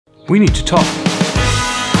We need to talk.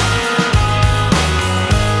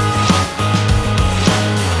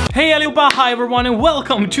 Hey allihopa, hi everyone, and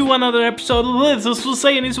welcome to another episode of This Is for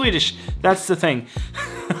Saying in Swedish. That's the thing.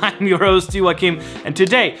 I'm your host JOAKIM, and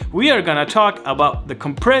today we are gonna talk about the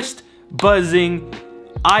compressed, buzzing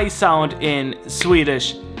I sound in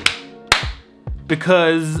Swedish.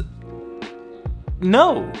 Because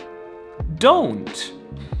no, don't.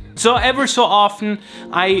 So ever so often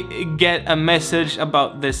I get a message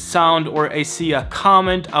about this sound, or I see a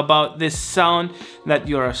comment about this sound that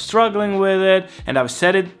you're struggling with it, and I've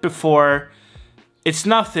said it before. It's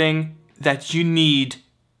nothing that you need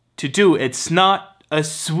to do. It's not a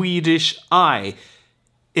Swedish I.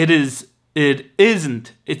 It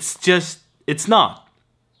isn't. It's not.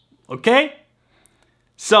 Okay?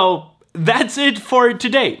 So that's it for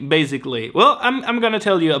today, basically. Well, I'm gonna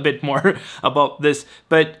tell you a bit more about this,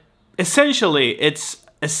 but essentially it's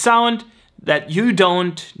a sound that you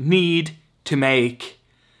don't need to make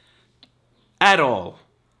at all.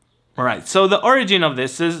 Alright, so the origin of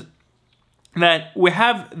this is that we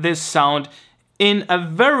have this sound in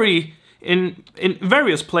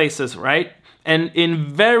various places, right? And in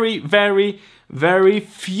very, very, very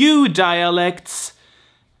few dialects,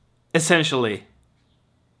 essentially.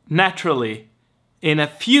 Naturally, in a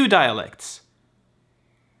few dialects.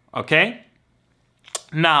 Okay?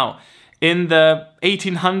 Now, in the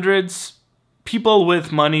 1800s, people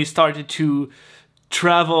with money started to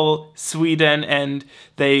travel Sweden, and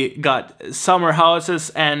they got summer houses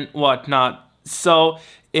and whatnot. So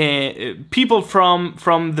people from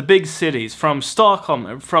the big cities, from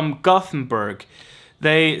Stockholm, from Gothenburg,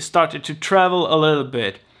 they started to travel a little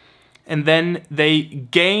bit, and then they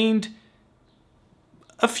gained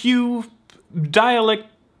a few dialect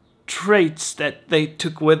traits that they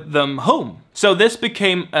took with them home. So this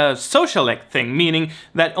became a socialite thing, meaning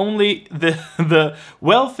that only the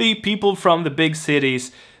wealthy people from the big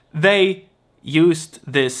cities, they used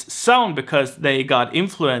this sound because they got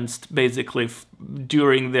influenced basically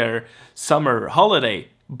during their summer holiday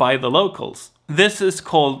by the locals. This is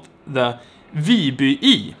called the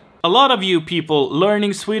viby-i. A lot of you people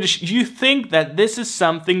learning Swedish, you think that this is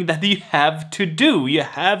something that you have to do. You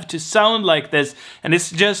have to sound like this, and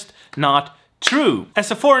it's just not true.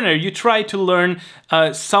 As a foreigner, you try to learn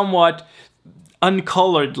a somewhat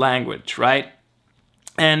uncolored language, right?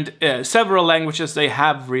 And several languages, they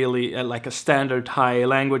have really like a standard high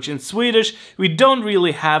language. In Swedish, we don't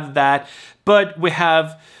really have that, but we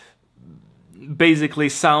have basically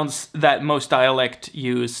sounds that most dialects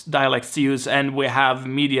use, and we have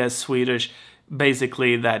media Swedish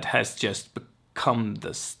basically that has just become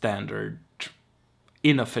the standard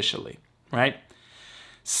unofficially, right?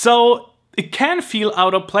 So it can feel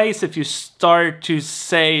out of place if you start to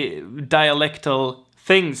say dialectal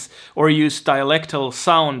things or use dialectal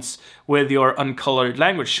sounds with your uncolored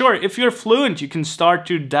language. Sure, if you're fluent, you can start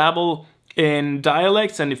to dabble in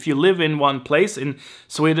dialects, and if you live in one place in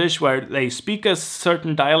Swedish where they speak a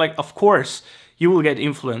certain dialect, of course you will get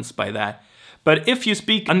influenced by that. But if you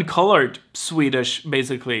speak uncolored Swedish,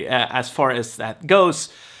 basically, as far as that goes,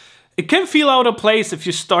 it can feel out of place if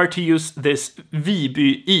you start to use this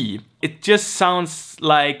viby-i. It just sounds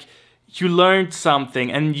like you learned something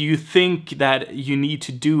and you think that you need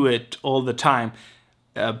to do it all the time.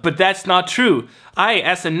 But that's not true. I,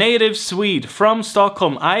 as a native Swede from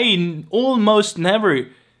Stockholm, I almost never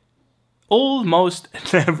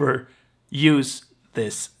use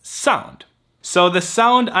this sound. So the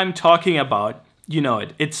sound I'm talking about, you know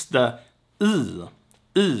it. It's the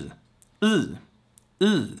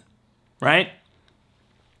right?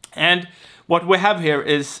 And what we have here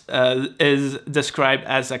is described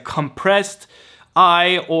as a compressed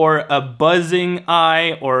I, or a buzzing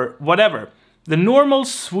I, or whatever. The normal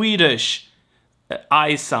Swedish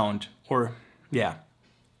I sound, or yeah,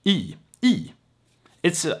 I.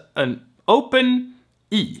 It's an open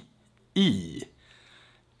I.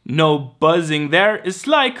 No buzzing there. It's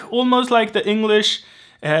like almost like the English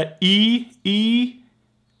E,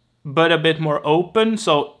 but a bit more open.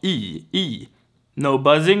 So I. No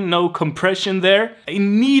buzzing, no compression there. I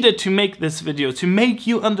needed to make this video to make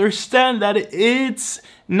you understand that it's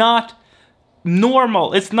not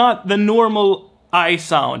normal. It's not the normal I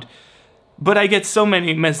sound. But I get so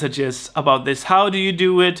many messages about this. How do you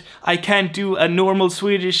do it? I can't do a normal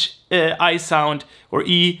Swedish I sound, or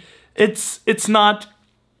E. It's not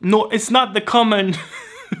the common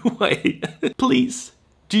way. Please,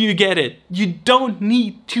 do you get it? You don't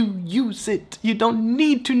need to use it. You don't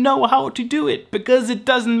need to know how to do it, because it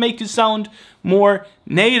doesn't make you sound more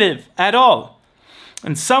native at all.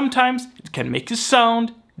 And sometimes it can make you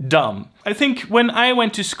sound dumb. I think when I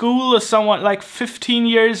went to school somewhat like 15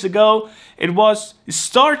 years ago, it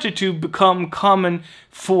started to become common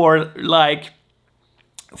for like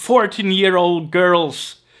 14-year-old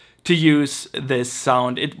girls to use this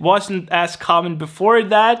sound. It wasn't as common before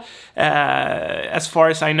that, as far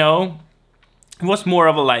as I know. It was more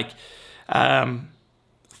of a like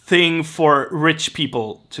thing for rich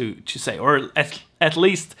people to say, or at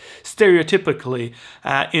least stereotypically.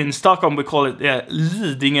 In Stockholm we call it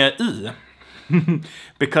Lidingö-i,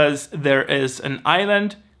 because there is an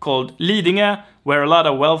island called Lidingö where a lot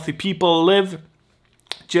of wealthy people live.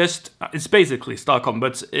 It's basically Stockholm,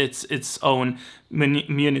 but it's its own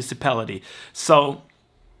municipality. So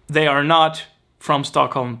they are not from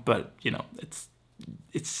Stockholm, but you know,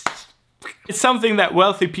 it's something that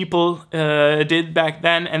wealthy people did back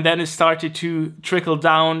then, and then it started to trickle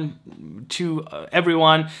down to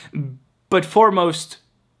everyone, but foremost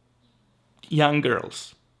young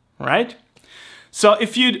girls, right? So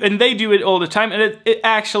and they do it all the time, and it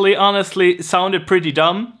actually honestly sounded pretty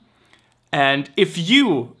dumb. And if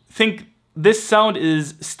you think this sound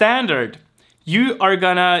is standard, you're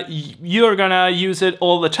gonna use it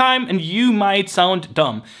all the time, and you might sound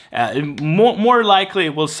dumb. More likely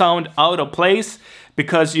it will sound out of place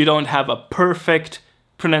because you don't have a perfect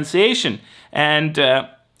pronunciation. And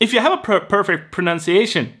if you have a perfect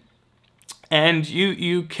pronunciation, and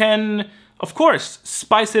you can, of course,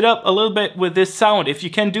 spice it up a little bit with this sound, if you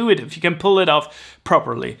can do it, if you can pull it off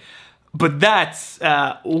properly. But that's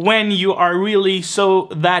when you are really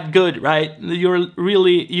that good, right? You're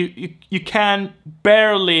really, you can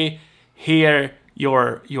barely hear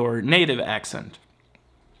your native accent.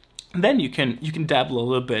 And then you can dabble a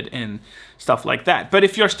little bit in stuff like that. But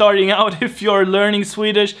if you're starting out, if you're learning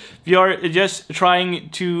Swedish, if you're just trying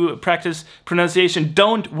to practice pronunciation,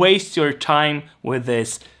 don't waste your time with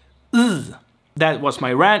this. Ugh. That was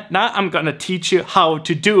my rant. Now I'm gonna teach you how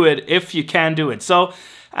to do it if you can do it. So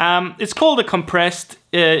it's called a compressed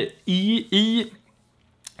E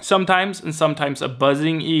sometimes, and sometimes a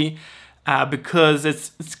buzzing E, because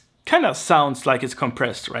it's kind of sounds like it's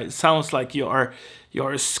compressed, right? It sounds like you're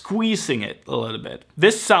squeezing it a little bit.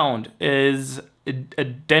 This sound is a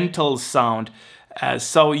dental sound,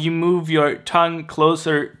 so you move your tongue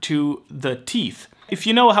closer to the teeth. If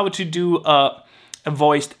you know how to do a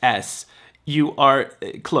voiced S, you are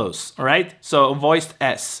close, all right? So a voiced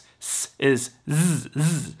S is z,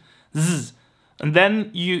 z, z. And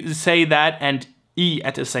then you say that and E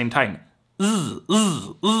at the same time. Z,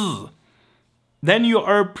 z, z. Then you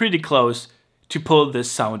are pretty close to pull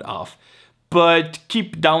this sound off. But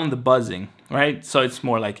keep down the buzzing, right? So it's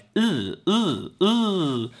more like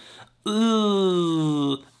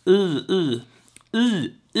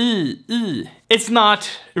It's not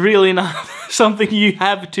something you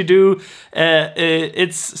have to do.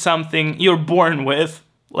 It's something you're born with.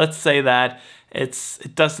 Let's say that.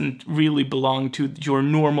 It doesn't really belong to your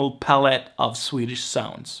normal palette of Swedish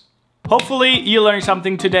sounds. Hopefully you learned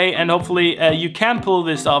something today, and hopefully you can pull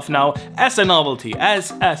this off now as a novelty,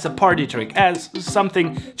 as a party trick, as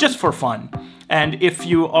something just for fun. And if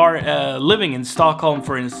you are living in Stockholm,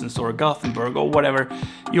 for instance, or Gothenburg, or whatever,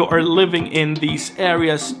 you are living in these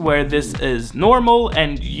areas where this is normal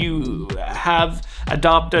and you have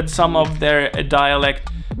adopted some of their dialect,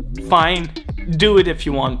 fine, do it if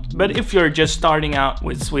you want. But if you're just starting out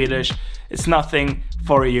with Swedish, it's nothing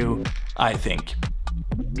for you, I think.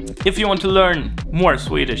 If you want to learn more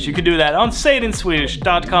Swedish, you can do that on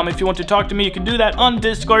sayitinswedish.com. If you want to talk to me, you can do that on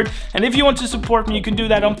Discord. And if you want to support me, you can do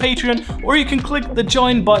that on Patreon, or you can click the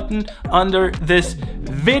join button under this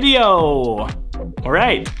video. All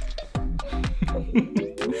right.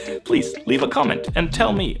 Please leave a comment and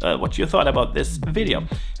tell me what you thought about this video.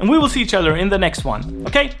 And we will see each other in the next one.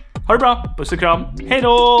 Okay? Ha det bra. Puss och kram. Hej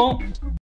då!